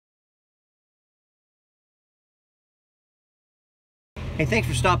Hey, thanks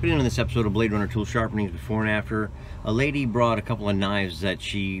for stopping in on this episode of Blade Runner Tool Sharpenings Before and After. A lady brought a couple of knives that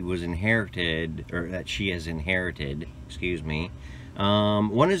she has inherited, excuse me.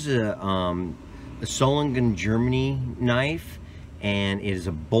 One is a Solingen, Germany knife, and it is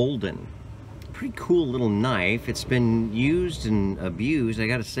a Bolden. Pretty cool little knife. It's been used and abused, I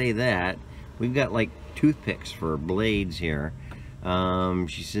gotta say that. We've got like toothpicks for blades here.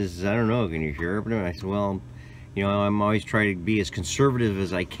 She says, I don't know, can you sharpen it? I said, well, you know, I'm always trying to be as conservative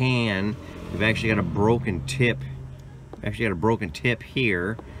as I can. We've actually got a broken tip.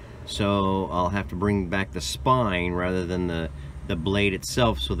 Here, so I'll have to bring back the spine rather than the blade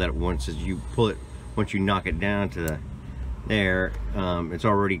itself, so that once you knock it down to there, it's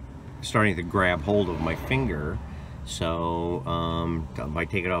already starting to grab hold of my finger. So if I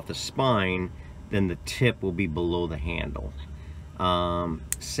take it off the spine, then the tip will be below the handle.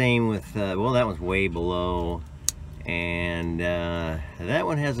 Same with well, that one's way below. And that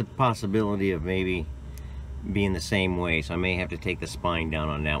one has a possibility of maybe being the same way, so I may have to take the spine down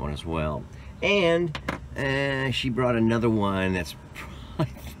on that one as well. And she brought another one that's I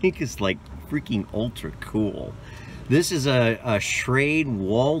think is like freaking ultra cool. This is a Schrade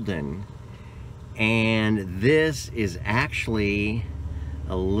Walden, and this is actually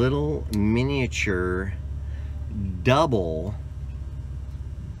a little miniature double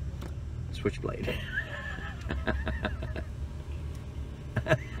switchblade.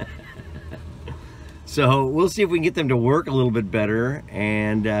 So we'll see if we can get them to work a little bit better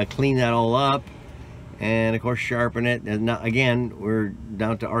and clean that all up, and of course sharpen it. And not, again, we're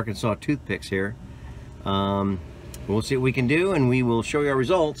down to Arkansas toothpicks here. We'll see what we can do, and we will show you our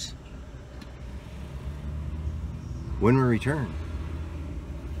results when we return.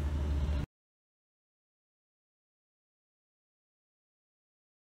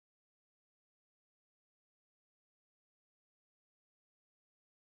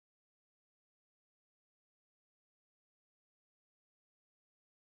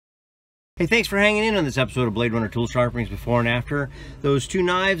 Hey, thanks for hanging in on this episode of Blade Runner Tool Sharpenings Before and After. Those two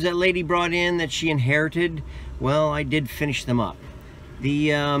knives that lady brought in that she inherited, well, I did finish them up. The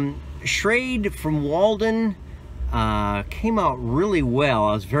Schrade from Walden came out really well.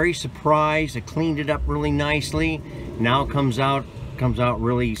 I was very surprised. I cleaned it up really nicely. Now it comes out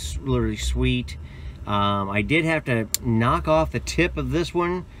really sweet. I did have to knock off the tip of this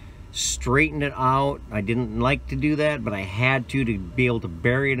one, straighten it out. I didn't like to do that, but I had to be able to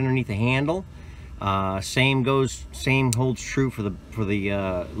bury it underneath the handle. Same holds true for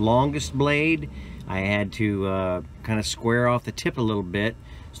the longest blade. I had to kind of square off the tip a little bit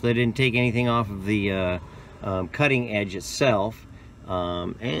so that I didn't take anything off of the cutting edge itself.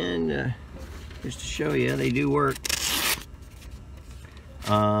 And just to show you, they do work.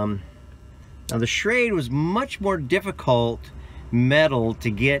 Now the Schrade was much more difficult metal to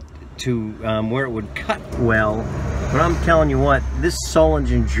get to where it would cut well, but I'm telling you what, this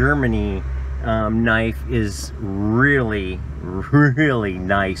Solingen, Germany knife is really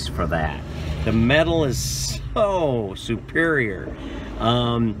nice for that. The metal is so superior.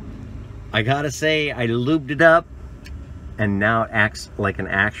 I gotta say, I lubed it up, and now it acts like an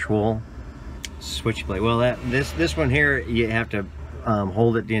actual switchblade. Well, this one here, you have to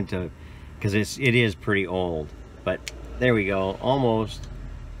hold it into, because it is pretty old, but there we go, almost.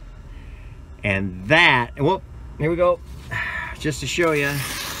 And that, whoop, here we go. Just to show you,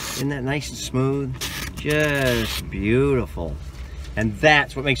 isn't that nice and smooth? Just beautiful. And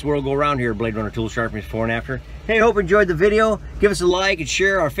that's what makes the world go around here, Blade Runner Tool Sharpenings Before and After. Hey, hope you enjoyed the video. Give us a like and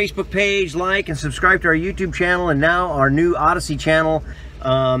share our Facebook page, like and subscribe to our YouTube channel, and now our new Odyssey channel,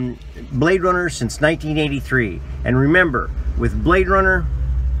 Blade Runner since 1983. And remember, with Blade Runner,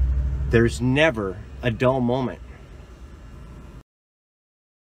 there's never a dull moment.